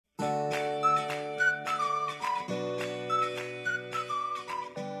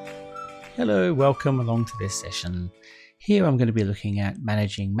Hello, welcome along to this session. Here I'm going to be looking at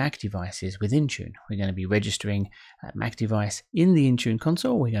managing Mac devices with Intune. We're going to be registering a Mac device in the Intune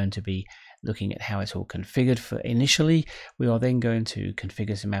console. We're going to be looking at how it's all configured for initially. We are then going to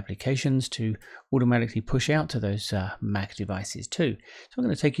configure some applications to automatically push out to those Mac devices too. So I'm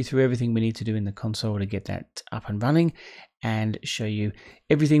going to take you through everything we need to do in the console to get that up and running and show you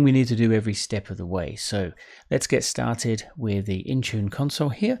everything we need to do every step of the way. So let's get started with the Intune console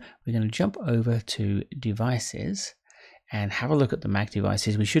here. We're going to jump over to devices and have a look at the Mac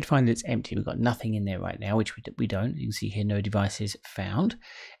devices. We should find it's empty. We've got nothing in there right now, which we don't. You can see here no devices found.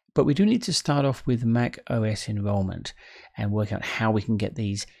 But we do need to start off with Mac OS enrollment and work out how we can get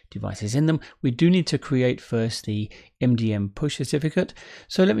these devices in them. We do need to create first the MDM push certificate.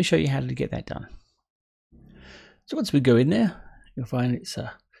 So let me show you how to get that done. So once we go in there, you'll find it's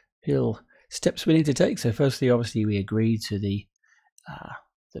a little steps we need to take. So firstly, obviously, we agree to the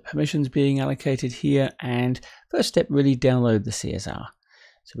permissions being allocated here. And first step, really download the CSR.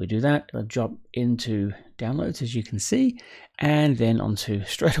 So we do that, it'll jump into downloads as you can see, and then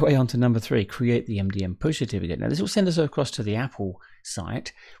straight away onto number 3, create the MDM push certificate. Now this will send us across to the Apple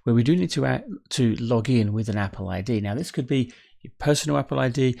site where we do need to log in with an Apple ID. Now this could be your personal Apple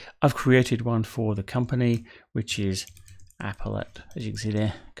ID. I've created one for the company, which is Apple at, as you can see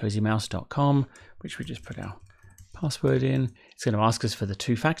there, cozymouse.com, which we just put our password in. It's going to ask us for the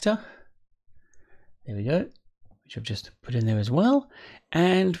 2-factor. There we go. Which I've just put in there as well,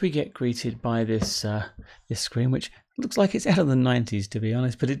 and we get greeted by this this screen, which looks like it's out of the 90s to be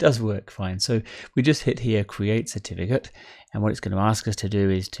honest, but it does work fine. So we just hit here, create certificate, and what it's going to ask us to do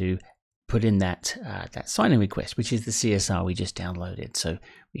is to put in that that sign-in request, which is the CSR we just downloaded. So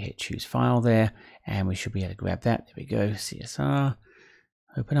we hit choose file there, and we should be able to grab that. There we go, CSR,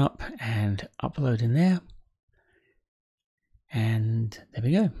 open up and upload in there. And there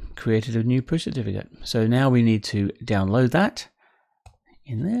we go, created a new push certificate. So now we need to download that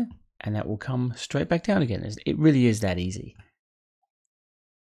in there, and that will come straight back down again. It really is that easy.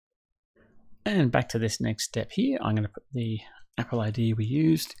 And back to this next step here, I'm going to put the Apple ID we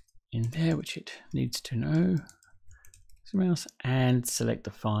used in there, which it needs to know, mouse, and select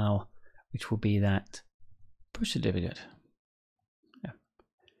the file, which will be that push certificate. Yeah.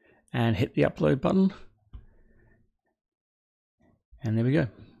 And hit the upload button. And there we go,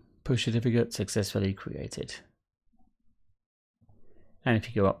 push certificate successfully created. And if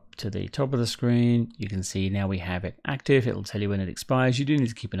you go up to the top of the screen, you can see now we have it active. It'll tell you when it expires. You do need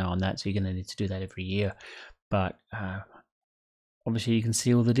to keep an eye on that, so you're going to need to do that every year. But obviously you can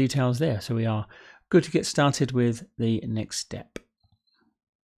see all the details there. So we are good to get started with the next step.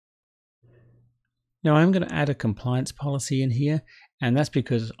 Now I'm going to add a compliance policy in here, and that's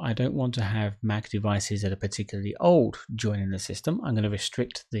because I don't want to have Mac devices that are particularly old joining the system. I'm going to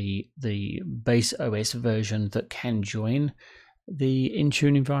restrict the base OS version that can join the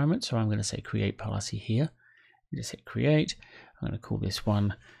Intune environment. So I'm going to say create policy here. Just hit create. I'm going to call this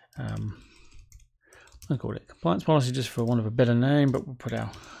one, I'm going to call it compliance policy just for want of a better name, but we'll put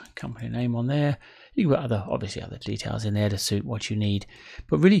our company name on there. You can put obviously other details in there to suit what you need.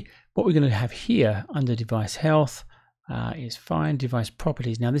 But really what we're going to have here under device health is find device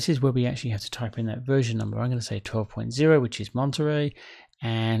properties. Now this is where we actually have to type in that version number. I'm going to say 12.0, which is Monterey,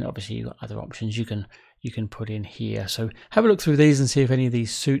 and obviously you've got other options you can put in here. So have a look through these and see if any of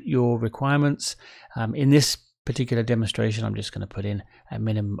these suit your requirements. In this particular demonstration, I'm just going to put in a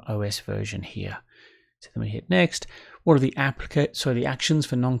minimum OS version here. So then we hit next. What are the actions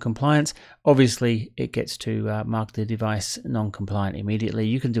for non-compliance? Obviously, it gets to mark the device non-compliant immediately.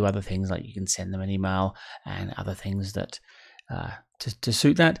 You can do other things, like you can send them an email and other things that to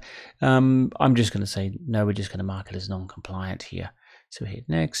suit that. I'm just going to say no. We're just going to mark it as non-compliant here. So we hit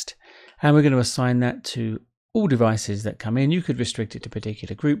next, and we're going to assign that to all devices that come in. You could restrict it to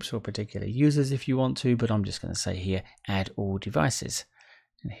particular groups or particular users if you want to, but I'm just going to say here add all devices,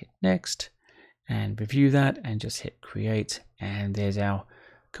 and hit next. And review that and just hit create, and there's our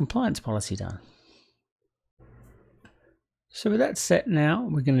compliance policy done. So with that set now,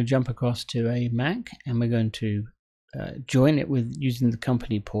 we're going to jump across to a Mac, and we're going to join it with using the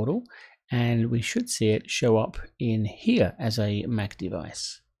company portal, and we should see it show up in here as a Mac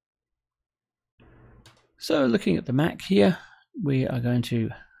device. So looking at the Mac here, we are going to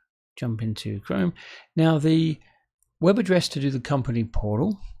jump into Chrome. Now the web address to do the company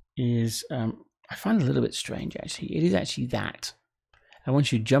portal is I find it a little bit strange actually. It is actually that. And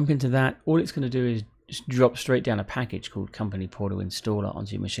once you jump into that, all it's going to do is just drop straight down a package called Company Portal Installer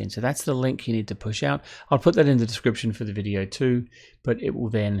onto your machine. So that's the link you need to push out. I'll put that in the description for the video too, but it will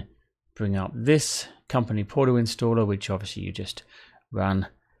then bring up this Company Portal Installer, which obviously you just run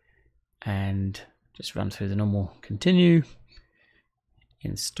and just run through the normal continue,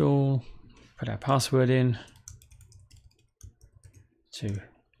 install, put our password in to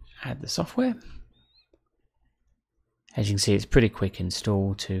add the software. As you can see, it's pretty quick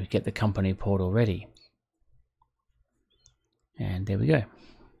install to get the company portal ready. And there we go.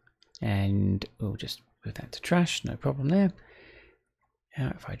 And we'll just move that to trash, no problem there.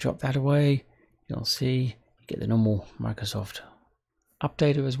 Now if I drop that away, you'll see you get the normal Microsoft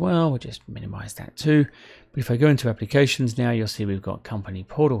updater as well. We'll just minimize that too. But if I go into applications now, you'll see we've got company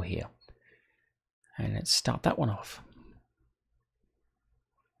portal here. And let's start that one off.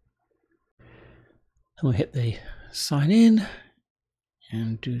 And we'll hit the sign in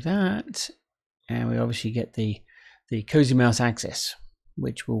and do that. And we obviously get the Cozy Mouse access,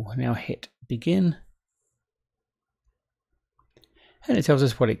 which will now hit begin. And it tells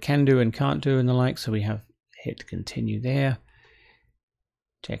us what it can do and can't do and the like. So we have hit continue there.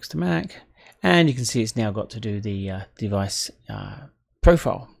 Checks the Mac. And you can see it's now got to do the device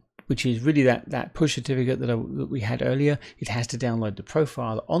profile, which is really that push certificate that we had earlier. It has to download the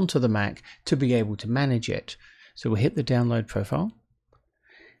profile onto the Mac to be able to manage it. So we'll hit the download profile.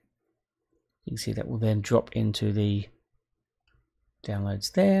 You can see that will then drop into the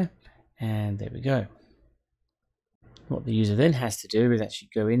downloads there. And there we go. What the user then has to do is actually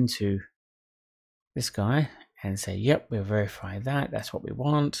go into this guy and say, yep, we'll verify that. That's what we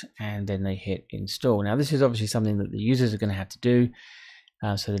want. And then they hit install. Now, this is obviously something that the users are going to have to do.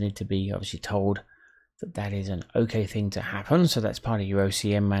 So they need to be obviously told that that is an okay thing to happen. So that's part of your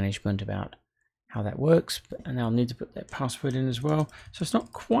OCM management about how that works. And I'll need to put that password in as well. So it's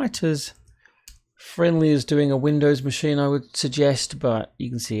not quite as friendly as doing a Windows machine, I would suggest, but you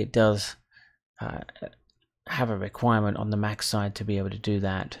can see it does have a requirement on the Mac side to be able to do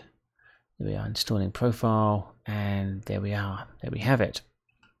that. There we are, installing profile, and there we are. There we have it.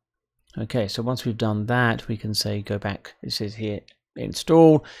 Okay, so once we've done that, we can say go back. It says here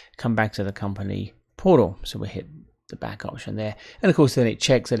install, come back to the company portal. So we hit the back option there, and of course then it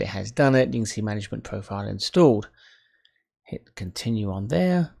checks that it has done it. You can see management profile installed. Hit continue on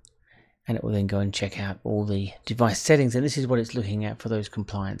there, and it will then go and check out all the device settings, and this is what it's looking at for those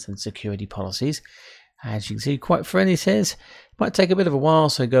compliance and security policies. As you can see, quite friendly, says might take a bit of a while,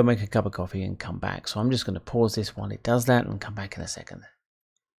 so go make a cup of coffee and come back. So I'm just going to pause this while it does that and come back in a second.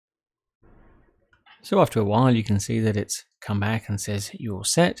 So after a while, you can see that it's come back and says you're all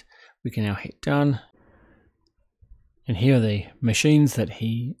set. We can now hit done. And here are the machines that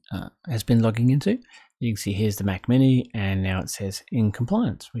he has been logging into. You can see here's the Mac Mini, and now it says in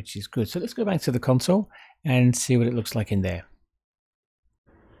compliance, which is good. So let's go back to the console and see what it looks like in there.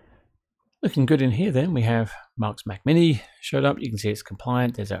 Looking good in here then, we have Mark's Mac Mini showed up. You can see it's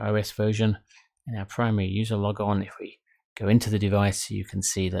compliant. There's our OS version and our primary user logon. If we go into the device, you can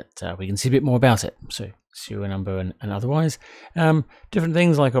see that we can see a bit more about it. So serial number and otherwise. Different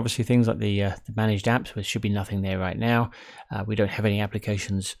things like obviously things like the managed apps, there should be nothing there right now. We don't have any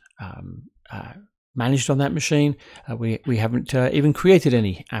applications managed on that machine. We haven't even created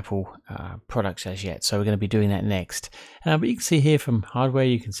any Apple products as yet, so we're going to be doing that next. But you can see here from hardware,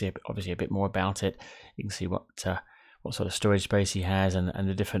 you can see obviously a bit more about it. You can see what sort of storage space he has, and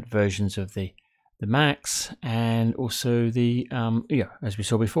the different versions of the Macs, and also the as we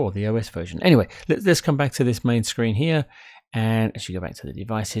saw before, the OS version. Anyway, let's come back to this main screen here, and actually go back to the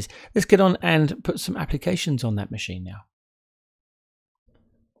devices. Let's get on and put some applications on that machine now.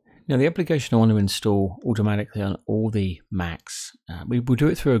 Now, the application I want to install automatically on all the Macs, we will do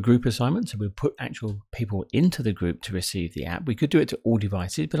it through a group assignment. So we'll put actual people into the group to receive the app. We could do it to all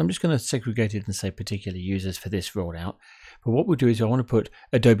devices, but I'm just going to segregate it and say particular users for this rollout. But what we'll do is I want to put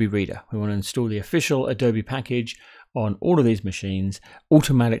Adobe Reader. We want to install the official Adobe package on all of these machines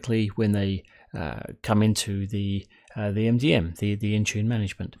automatically when they come into the MDM, the Intune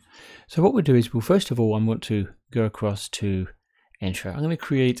management. So what we'll do is, well, first of all, I want to go across to Intro. I'm going to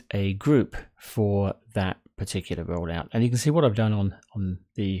create a group for that particular rollout, and you can see what I've done on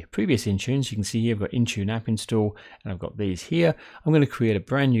the previous Intunes. You can see here I've got Intune app install, and I've got these here. I'm going to create a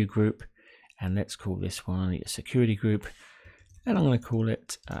brand new group, and let's call this one a security group, and I'm going to call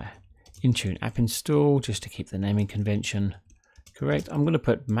it Intune app install, just to keep the naming convention correct. I'm going to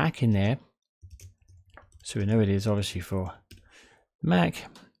put Mac in there, so we know it is obviously for Mac,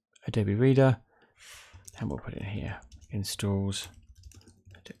 Adobe Reader, and we'll put it in here. Installs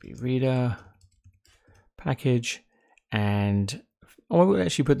Adobe Reader package, and I will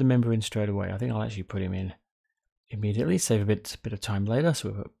actually put the member in straight away. I think I'll actually put him in immediately, save a bit of time later. So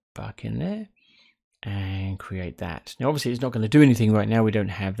we'll put back in there and create that. Now obviously it's not going to do anything right now. We don't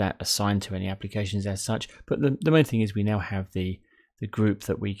have that assigned to any applications as such, but the main thing is we now have the group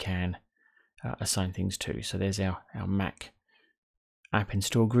that we can assign things to. So there's our Mac app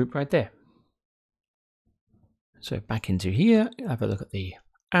install group right there. So back into here, have a look at the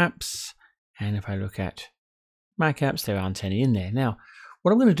apps, and if I look at Mac apps, there aren't any in there. Now,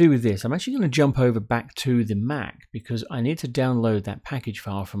 what I'm going to do with this, I'm actually going to jump over back to the Mac because I need to download that package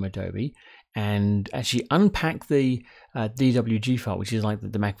file from Adobe and actually unpack the DWG file, which is like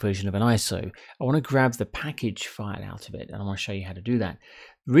the Mac version of an ISO. I want to grab the package file out of it, and I want to show you how to do that.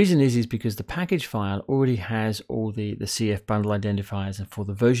 The reason is because the package file already has all the CF bundle identifiers and for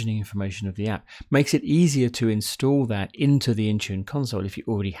the versioning information of the app. Makes it easier to install that into the Intune console if you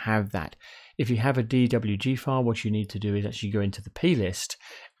already have that. If you have a DWG file, what you need to do is actually go into the plist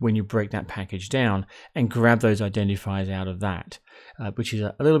when you break that package down and grab those identifiers out of that, which is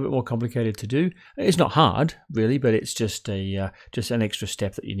a little bit more complicated to do. It's not hard, really, but it's just an extra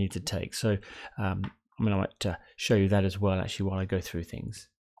step that you need to take. So I'm going to show you that as well, actually, while I go through things.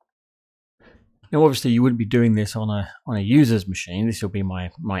 Now, obviously, you wouldn't be doing this on a user's machine. This will be my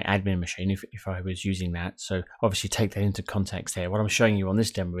admin machine if I was using that. So obviously, take that into context there. What I'm showing you on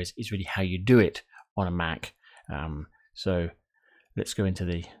this demo is really how you do it on a Mac. So let's go into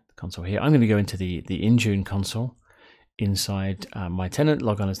the console here. I'm going to go into the Intune console inside my tenant,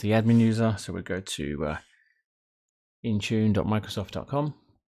 log on as the admin user. So we'll go to intune.microsoft.com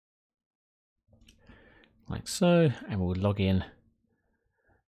like so, and we'll log in.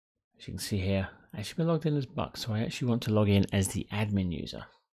 As you can see here, actually we're logged in as Buck, so I actually want to log in as the admin user,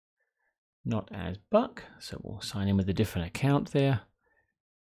 not as Buck. So we'll sign in with a different account there,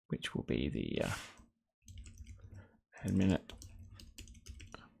 which will be the admin.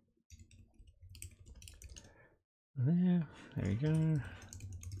 There we go.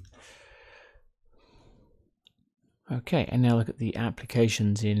 Okay, and now look at the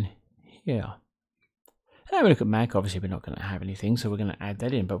applications in here. Now we look at Mac, obviously we're not going to have anything, so we're going to add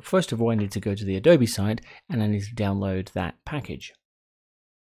that in. But first of all, I need to go to the Adobe site and I need to download that package.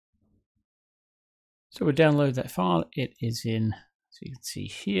 So we'll download that file. It is in, so you can see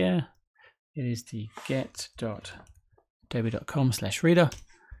here, it is the get.adobe.com/reader.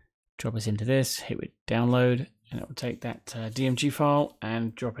 Drop us into this, hit with download, and it will take that DMG file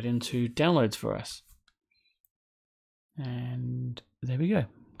and drop it into downloads for us. And there we go.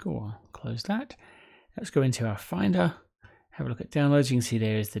 Cool, I'll close that. Let's go into our Finder, have a look at downloads. You can see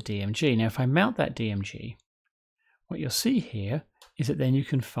there is the DMG. Now, if I mount that DMG, what you'll see here is that then you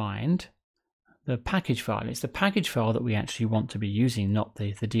can find the package file. It's the package file that we actually want to be using, not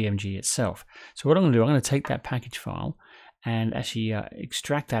the DMG itself. So what I'm going to do, I'm going to take that package file and actually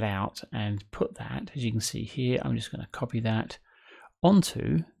extract that out and put that, as you can see here, I'm just going to copy that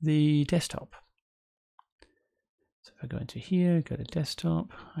onto the desktop. So if I go into here, go to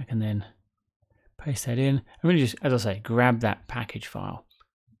desktop, I can then paste that in. I'm going to just, as I say, grab that package file.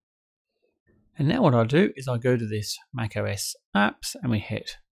 And now what I'll do is I'll go to this macOS apps and we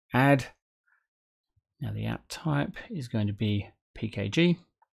hit add. Now the app type is going to be PKG.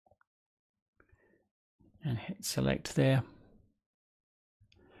 And hit select there.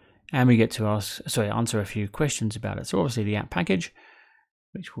 And we get to answer a few questions about it. So obviously the app package,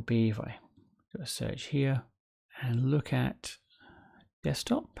 which will be, if I do a search here and look at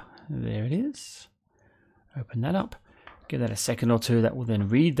desktop, there it is. Open that up, give that a second or two. That will then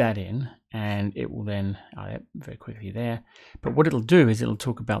read that in, and it will then very quickly there. But what it'll do is it'll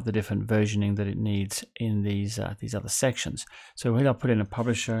talk about the different versioning that it needs in these other sections. So here I'll put in a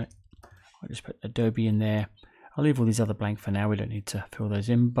publisher. I'll just put Adobe in there. I'll leave all these other blank for now. We don't need to fill those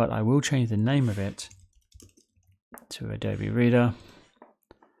in, but I will change the name of it to Adobe Reader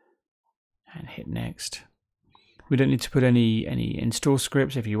and hit next. We don't need to put any install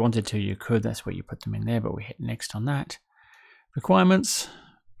scripts. If you wanted to, you could. That's where you put them in there, but we hit next on that. Requirements,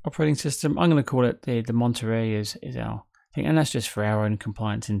 operating system. I'm going to call it the Monterey is our thing, and that's just for our own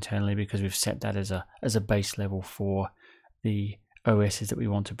compliance internally because we've set that as a base level for the OSs that we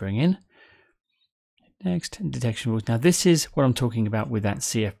want to bring in. Next, detection rules. Now this is what I'm talking about with that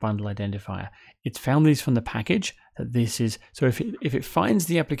CF bundle identifier. It's found these from the package. That this is, so if it finds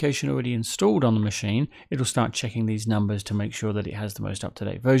the application already installed on the machine, it'll start checking these numbers to make sure that it has the most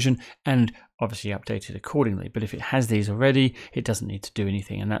up-to-date version and obviously updated accordingly. But if it has these already, it doesn't need to do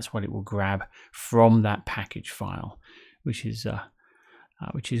anything, and that's what it will grab from that package file, which is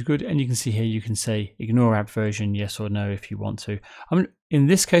good. And you can see here, you can say ignore app version, yes or no if you want to. In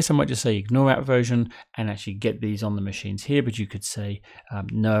this case, I might just say ignore app version and actually get these on the machines here, but you could say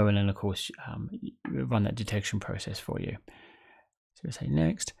no, and then of course run that detection process for you. So we say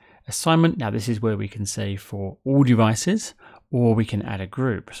next. Assignment, now this is where we can say for all devices, or we can add a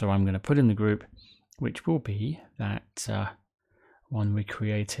group. So I'm going to put in the group, which will be that one we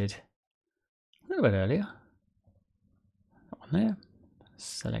created little bit earlier. That one there.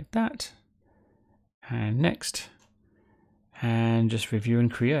 Select that. And next. And just review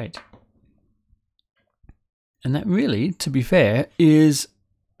and create. And that really, to be fair, is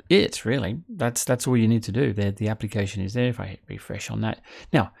it really. That's all you need to do. The application is there. If I hit refresh on that.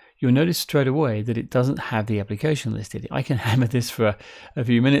 Now, you'll notice straight away that it doesn't have the application listed. I can hammer this for a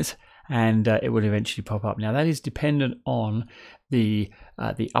few minutes and it will eventually pop up. Now, that is dependent on the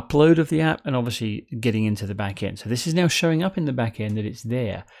upload of the app and obviously getting into the back end. So this is now showing up in the back end that it's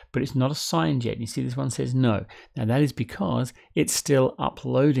there, but it's not assigned yet. You see this one says no. Now, that is because it's still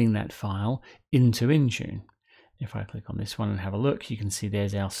uploading that file into Intune. If I click on this one and have a look, you can see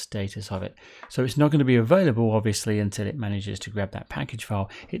there's our status of it. So it's not going to be available, obviously, until it manages to grab that package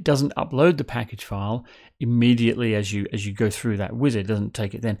file. It doesn't upload the package file immediately as you go through that wizard. It doesn't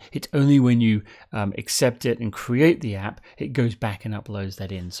take it then. It's only when you accept it and create the app, it goes back and uploads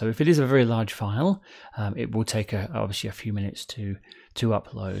that in. So if it is a very large file, it will take obviously a few minutes to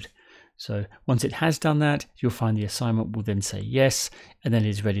upload. So once it has done that, you'll find the assignment will then say yes, and then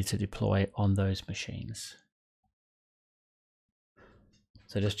it's ready to deploy on those machines.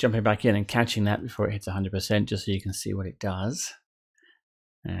 So just jumping back in and catching that before it hits 100%, just so you can see what it does.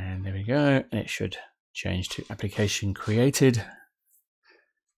 And there we go. And it should change to application created.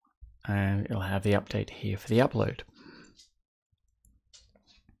 And it'll have the update here for the upload.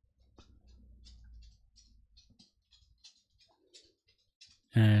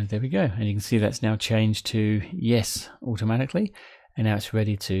 And there we go. And you can see that's now changed to yes automatically. And now it's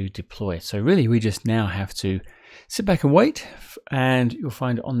ready to deploy. So really we just now have to sit back and wait, and you'll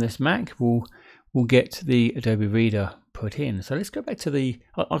find on this Mac we'll get the Adobe Reader put in. So let's go back to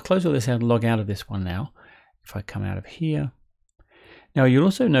I'll close all this out and log out of this one now. If I come out of here. Now you'll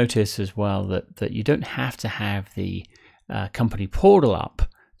also notice as well that you don't have to have the company portal up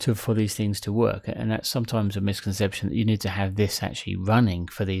for these things to work, and that's sometimes a misconception that you need to have this actually running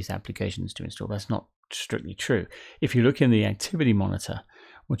for these applications to install. That's not strictly true. If you look in the activity monitor,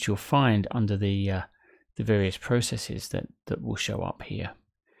 what you'll find under the various processes that will show up here,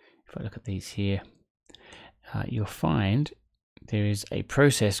 if I look at these here, you'll find there is a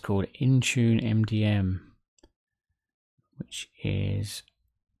process called Intune MDM, which is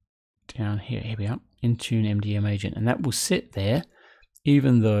down here. Here we are, Intune MDM agent, and that will sit there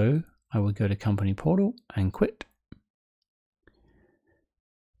even though I would go to company portal and quit.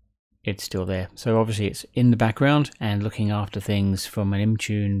 It's still there. So obviously it's in the background and looking after things from an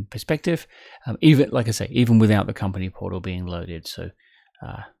Intune perspective, even, like I say, even without the company portal being loaded. So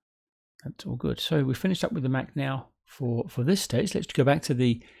that's all good. So we finished up with the Mac now for this stage. Let's go back to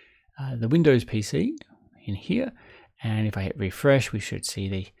the Windows PC in here, and if I hit refresh, we should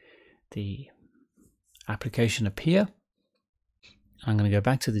see the application appear. I'm going to go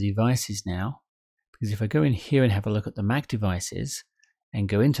back to the devices now, because if I go in here and have a look at the Mac devices and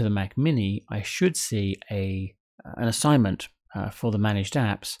go into the Mac Mini, I should see an assignment for the managed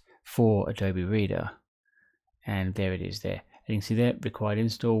apps for Adobe Reader. And there it is there. And you can see there, required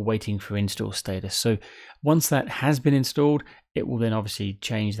install, waiting for install status. So once that has been installed, it will then obviously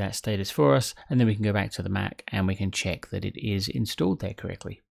change that status for us, and then we can go back to the Mac and we can check that it is installed there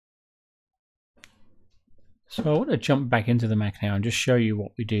correctly. So I want to jump back into the Mac now and just show you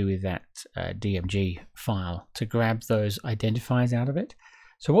what we do with that DMG file to grab those identifiers out of it.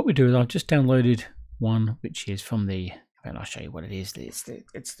 So what we do is I've just downloaded one which is from and I'll show you what it is.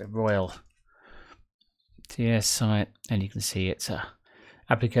 It's the Royal TS site, and you can see it's a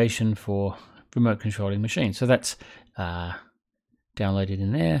application for remote controlling machines. So that's downloaded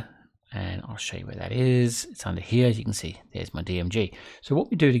in there, and I'll show you where that is. It's under here. As you can see, there's my DMG. So what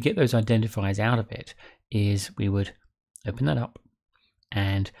we do to get those identifiers out of it is we would open that up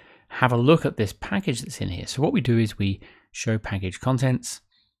and have a look at this package that's in here. So what we do is we show package contents,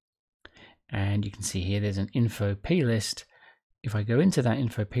 and you can see here there's an info plist. If I go into that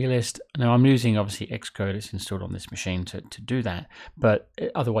info plist, now I'm using obviously Xcode, it's installed on this machine to do that, but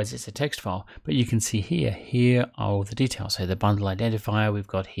otherwise it's a text file. But you can see here are all the details. So the bundle identifier we've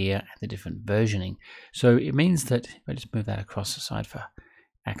got here and the different versioning. So it means that, if I just move that across the side for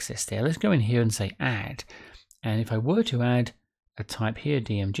access there, let's go in here and say add. And if I were to add a type here,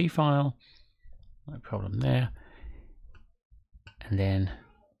 DMG file, no problem there. And then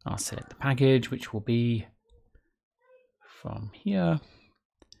I'll select the package, which will be from here.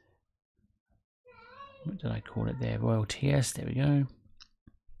 What did I call it there? Royal TS, there we go.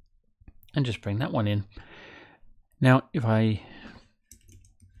 And just bring that one in. Now, if I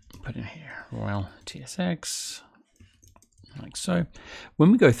put in here, Royal TSX, like so.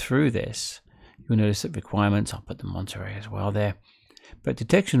 When we go through this, you'll notice that requirements, I'll put the Monterey as well there. But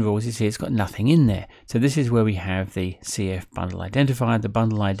detection rules, you see it's got nothing in there. So this is where we have the CF bundle identifier, the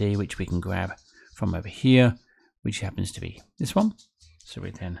bundle ID, which we can grab from over here, which happens to be this one. So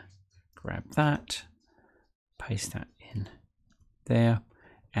we then grab that, paste that in there,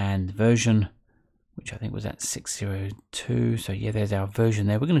 and the version, which I think was at 602. So yeah, there's our version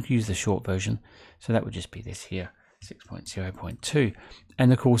there. We're going to use the short version. So that would just be this here, 6.0.2.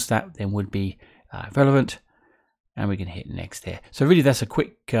 And of course that then would be relevant, and we can hit next there. So really that's a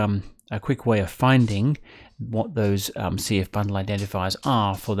quick way of finding what those CF bundle identifiers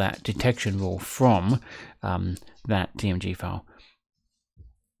are for that detection rule from that DMG file.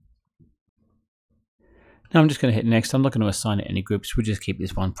 Now I'm just going to hit next. I'm not going to assign it any groups. We'll just keep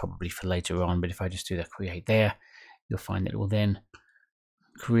this one probably for later on. But if I just do the create there, you'll find that it will then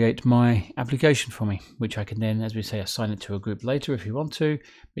create my application for me, which I can then, as we say, assign it to a group later if you want to.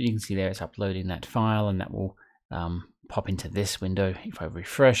 But you can see there it's uploading that file, and that will pop into this window. If I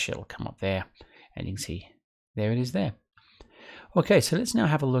refresh, it'll come up there, and you can see there it is there. Okay, so let's now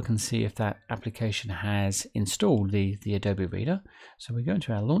have a look and see if that application has installed the Adobe Reader. So we go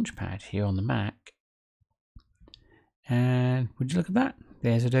into our Launchpad here on the Mac. And would you look at that?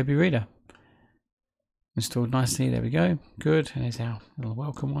 There's Adobe Reader. Installed nicely. There we go. Good. And there's our little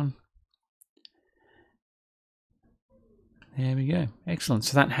welcome one. There we go. Excellent.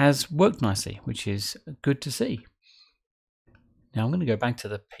 So that has worked nicely, which is good to see. Now I'm going to go back to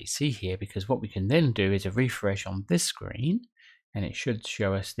the PC here, because what we can then do is a refresh on this screen, and it should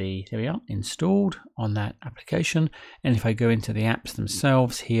show us there we are, installed on that application. And if I go into the apps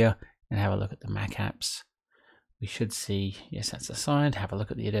themselves here and have a look at the Mac apps, we should see, yes, that's assigned. Have a look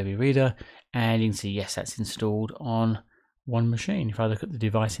at the Adobe Reader, and you can see, yes, that's installed on one machine. If I look at the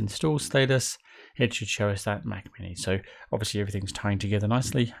device install status, it should show us that Mac Mini. So obviously everything's tying together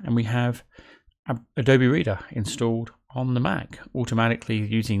nicely, and we have Adobe Reader installed on the Mac automatically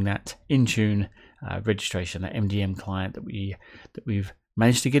using that Intune registration, that MDM client that we've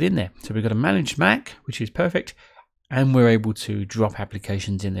managed to get in there. So we've got a managed Mac, which is perfect, and we're able to drop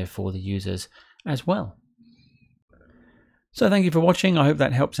applications in there for the users as well. So thank you for watching. I hope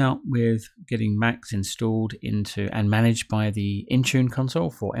that helps out with getting Macs installed into and managed by the Intune console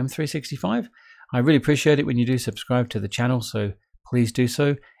for M365. I really appreciate it when you do subscribe to the channel, so please do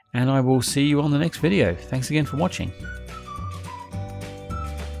so, and I will see you on the next video. Thanks again for watching.